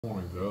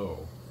want to go.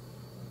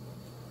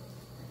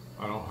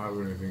 I don't have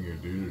anything to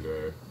do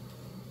today.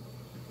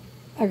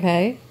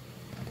 Okay.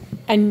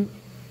 And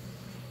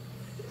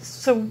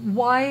so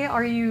why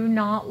are you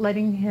not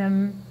letting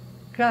him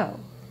go?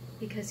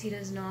 Because he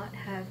does not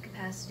have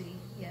capacity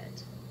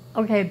yet.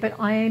 Okay, but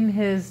I'm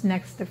his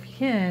next of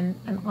kin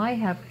and I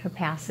have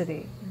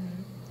capacity.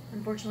 Mm-hmm.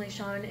 Unfortunately,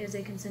 Sean is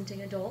a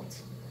consenting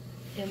adult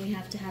and we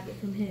have to have it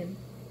from him.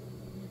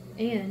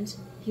 And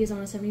he is on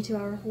a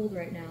 72-hour hold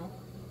right now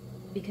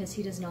because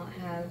he does not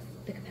have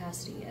the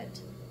capacity yet.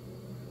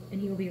 And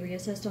he will be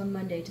reassessed on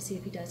Monday to see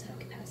if he does have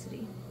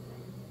capacity.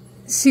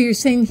 So you're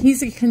saying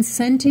he's a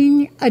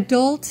consenting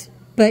adult,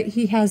 but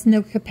he has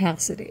no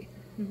capacity?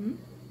 Mm-hmm.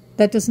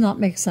 That does not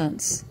make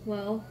sense.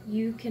 Well,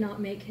 you cannot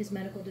make his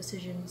medical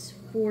decisions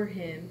for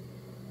him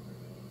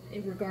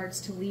in regards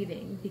to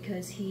leaving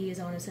because he is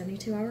on a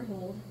 72-hour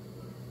hold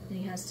and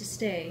he has to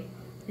stay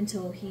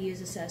until he is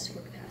assessed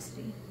for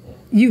capacity.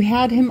 You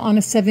had him on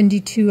a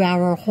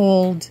 72-hour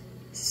hold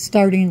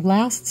starting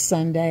last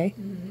Sunday.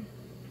 Mm-hmm.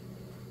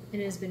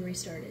 And it has been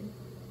restarted.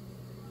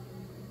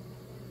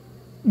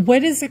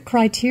 What is the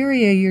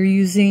criteria you're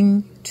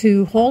using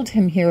to hold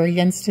him here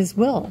against his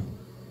will?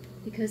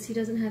 Because he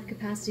doesn't have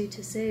capacity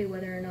to say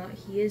whether or not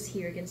he is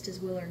here against his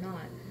will or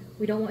not.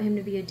 We don't want him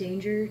to be a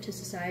danger to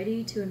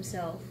society, to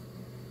himself,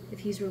 if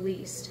he's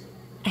released.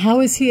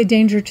 How is he a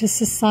danger to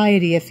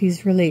society if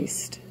he's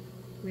released?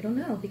 We don't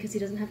know, because he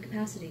doesn't have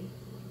capacity.